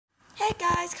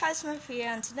Kai Smith here,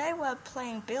 and today we're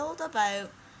playing Build a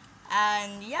Boat,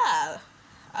 and yeah,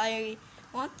 I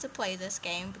want to play this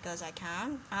game because I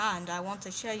can, and I want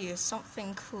to show you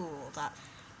something cool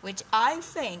which I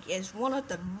think is one of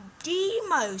the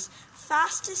most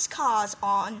fastest cars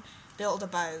on Build a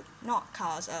Boat, not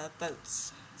cars,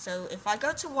 boats. So if I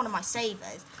go to one of my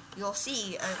savers, you'll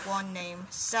see one named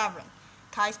Seven.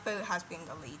 Kai's boat has been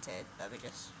deleted. Let me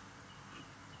just...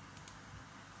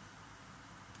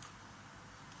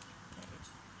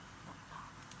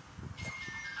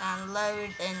 and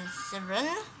load in 7,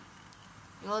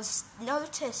 you'll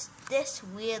notice this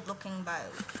weird looking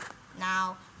boat.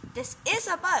 Now, this is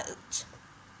a boat,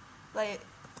 but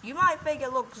you might think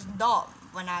it looks dumb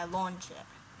when I launch it.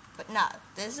 But no,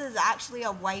 this is actually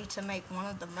a way to make one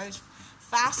of the most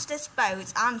fastest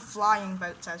boats and flying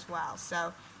boats as well.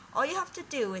 So, all you have to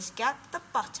do is get the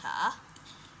butter,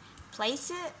 place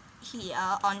it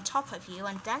here on top of you,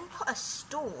 and then put a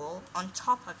stool on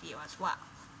top of you as well.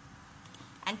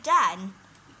 And then,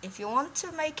 if you want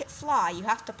to make it fly, you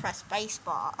have to press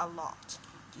spacebar a lot.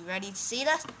 You ready to see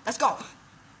this? Let's go!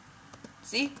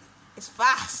 See? It's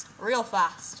fast. Real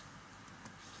fast.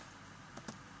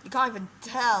 You can't even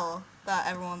tell that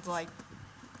everyone's like,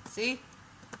 see?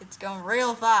 It's going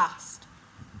real fast.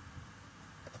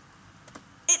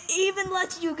 It even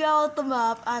lets you go at the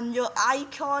map and your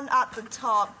icon at the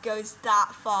top goes that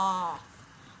far.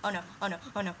 Oh no, oh no,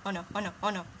 oh no, oh no, oh no, oh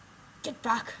no. Get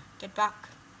back, get back.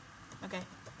 Okay,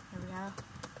 here we go.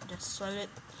 Just slow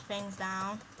things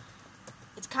down.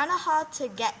 It's kind of hard to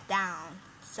get down.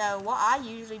 So what I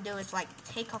usually do is like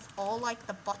take off all like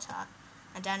the butter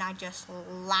and then I just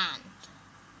land.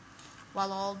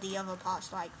 While all the other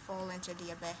parts like fall into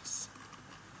the abyss.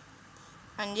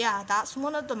 And yeah, that's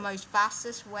one of the most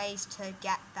fastest ways to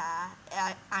get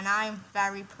there. And I'm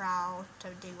very proud to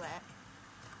do it.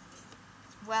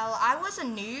 Well, I was a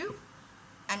noob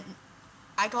and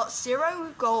I got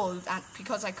 0 gold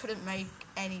because I couldn't make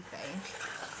anything.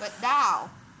 But now,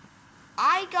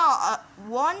 I got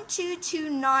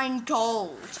 1229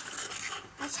 gold.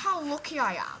 That's how lucky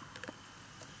I am.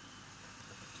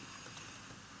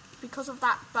 Because of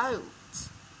that boat.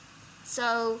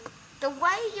 So, the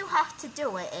way you have to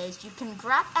do it is you can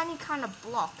grab any kind of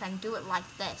block and do it like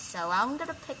this. So, I'm going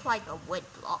to pick like a wood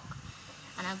block.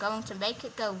 And I'm going to make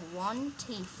it go 1,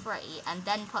 2, 3 and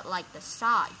then put like the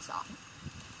sides on.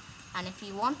 And if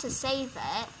you want to save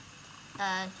it,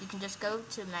 you can just go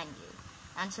to menu.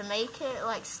 And to make it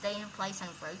like stay in place and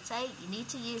rotate, you need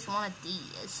to use one of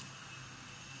these.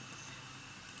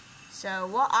 So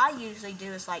what I usually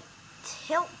do is like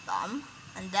tilt them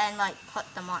and then like put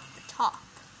them on the top,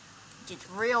 which is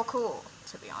real cool,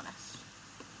 to be honest.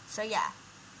 So yeah,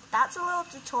 that's a little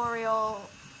tutorial.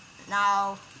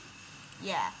 Now,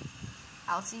 yeah,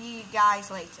 I'll see you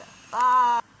guys later.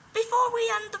 Bye. Before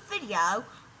we end the video,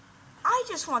 I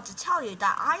just want to tell you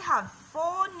that I have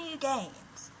 4 new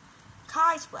games.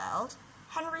 Kai's World,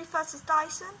 Henry vs.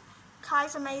 Dyson,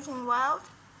 Kai's Amazing World,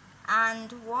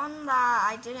 and one that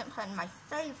I didn't put in my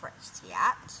favorites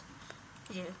yet,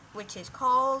 which is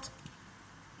called,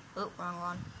 oh, wrong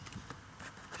one,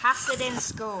 Hasidin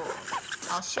School.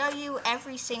 I'll show you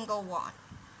every single one.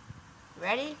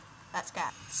 Ready? Let's go.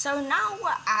 So now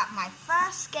we're at my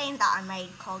first game that I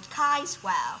made called Kai's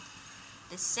World.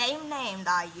 The same name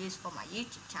that I use for my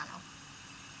YouTube channel.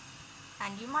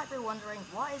 And you might be wondering,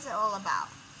 what is it all about?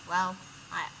 Well,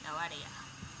 I have no idea.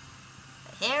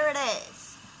 But here it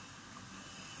is.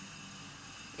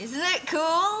 Isn't it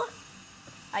cool?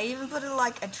 I even put it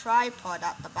like a tripod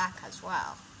at the back as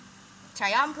well. Which I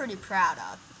am pretty proud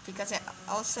of, because it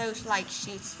also like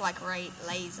shoots like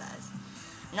lasers.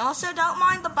 And also don't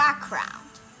mind the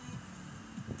background.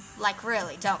 Like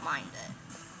really, don't mind it.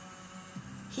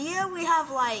 Here we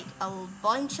have like a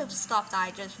bunch of stuff that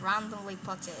I just randomly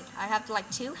put in. I have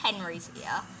like 2 Henrys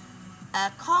here.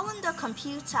 A colander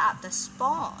computer at the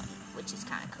spawn, which is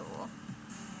kind of cool.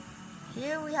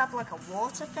 Here we have like a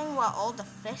water thing where all the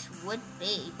fish would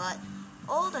be, but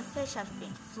all the fish have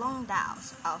been flung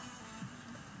out of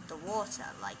the water,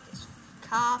 like this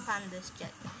carp and this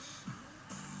jellyfish.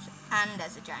 And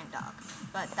there's a giant dog.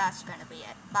 But that's gonna be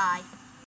it. Bye.